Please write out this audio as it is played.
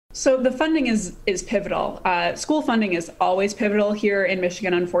So the funding is pivotal. School funding is always pivotal here in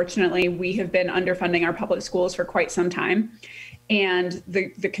Michigan. Unfortunately, we have been underfunding our public schools for quite some time. And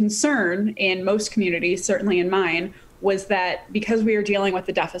the concern in most communities, certainly in mine, was that because we are dealing with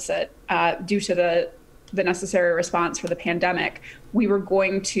the deficit due to the necessary response for the pandemic, we were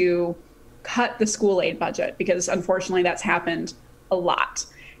going to cut the school aid budget because unfortunately that's happened a lot.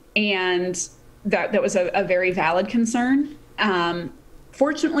 And that was a very valid concern.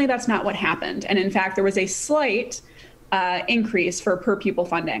 Fortunately, that's not what happened. And in fact, there was a slight increase for per pupil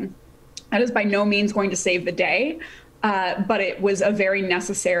funding. That is by no means going to save the day, but it was a very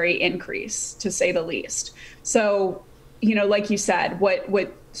necessary increase, to say the least. So, like you said, what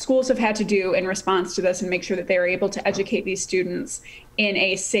schools have had to do in response to this and make sure that they're able to educate these students in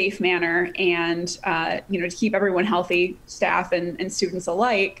a safe manner and, to keep everyone healthy, staff and students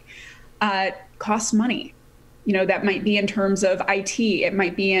alike, costs money. That might be in terms of IT. It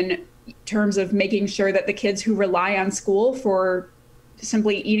might be in terms of making sure that the kids who rely on school for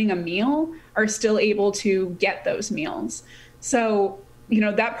simply eating a meal are still able to get those meals. So,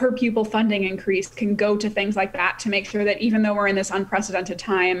 that per pupil funding increase can go to things like that to make sure that even though we're in this unprecedented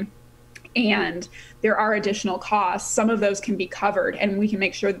time and there are additional costs, some of those can be covered and we can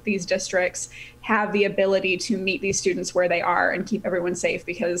make sure that these districts have the ability to meet these students where they are and keep everyone safe,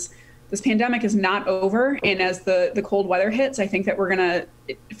 because this pandemic is not over. And as the cold weather hits, I think that we're going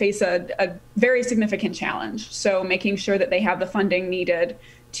to face a very significant challenge. So making sure that they have the funding needed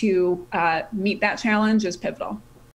to meet that challenge is pivotal.